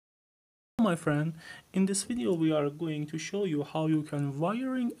My friend, in this video we are going to show you how you can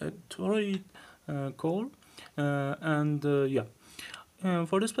wiring a toroid core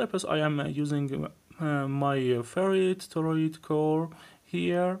for this purpose I am using my favorite toroid core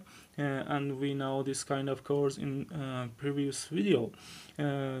here, and we know this kind of cores in previous video.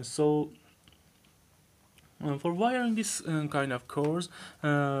 For wiring this kind of cores,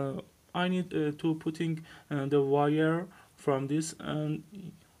 I need to putting the wire from this and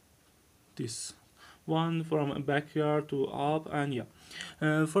this one from backyard to up, and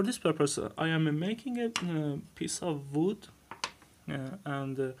for this purpose I am making a piece of wood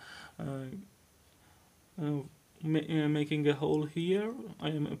and making a hole here. I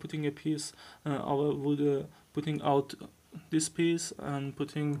am putting a piece of wood, putting out this piece and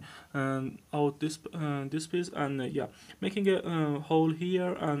putting out this piece, and making a hole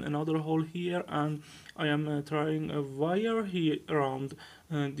here and another hole here, and I am trying a wire here around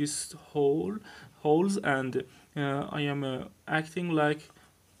this holes, and I am acting like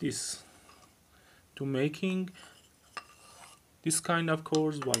this to making this kind of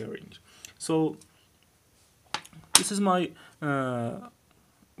cores wiring. So this is my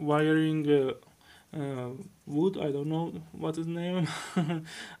wiring wood, I don't know what is name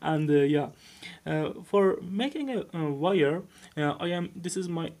and for making a wire, this is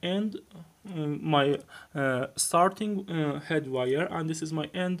my end, my starting head wire, and this is my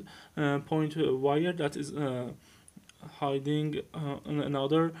end point wire that is hiding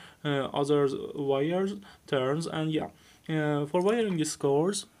another other wires turns, and for wiring these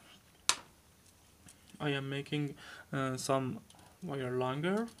cores I am making some wire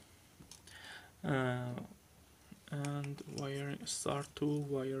longer and start to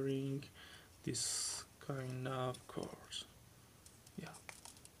wiring this kind of cores.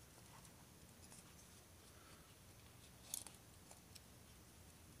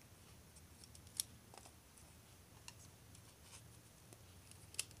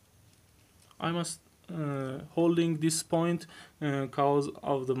 I must holding this point cause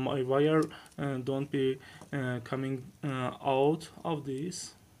of my wire don't be coming out of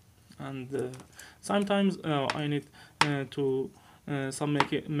this, and sometimes I need to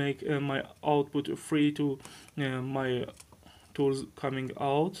make my output free to my tools coming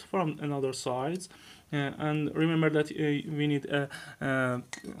out from another sides, and remember that we need a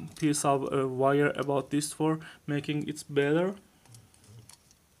piece of wire about this for making it better.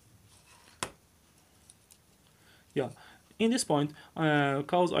 In this point,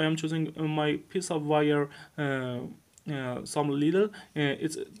 cause I am choosing my piece of wire some little,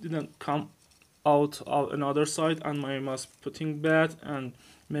 it didn't come out of another side, and I must putting that and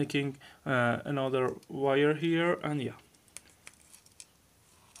making another wire here, and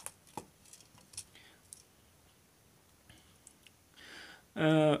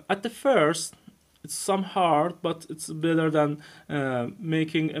at the first it's some hard, but it's better than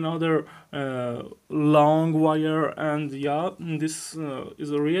making another long wire, and this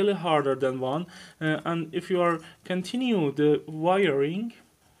is really harder than one, and if you are continue the wiring,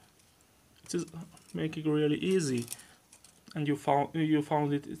 it is making really easy, and you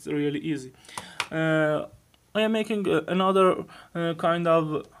found it's really easy. I am making another kind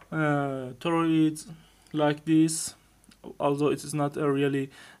of toroids like this, although it is not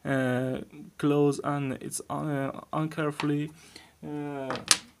really close and it's uncarefully.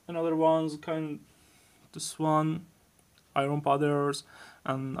 Another one's this one iron powders,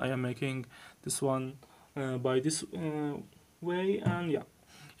 and I am making this one by this way, and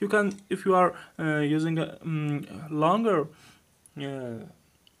you can, if you are using a longer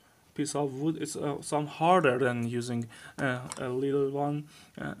piece of wood, it's some harder than using a little one,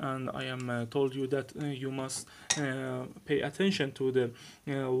 and I am told you that you must pay attention to the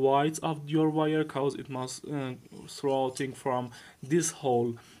whites of your wire, cause it must throughout from this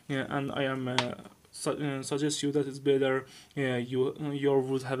hole, and I am suggest you that it's better your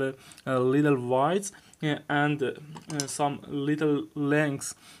wood have a little whites and some little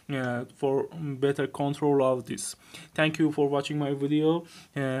lengths for better control of this. Thank you for watching my video,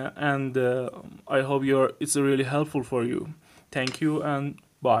 and I hope it's really helpful for you. Thank you and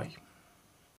bye.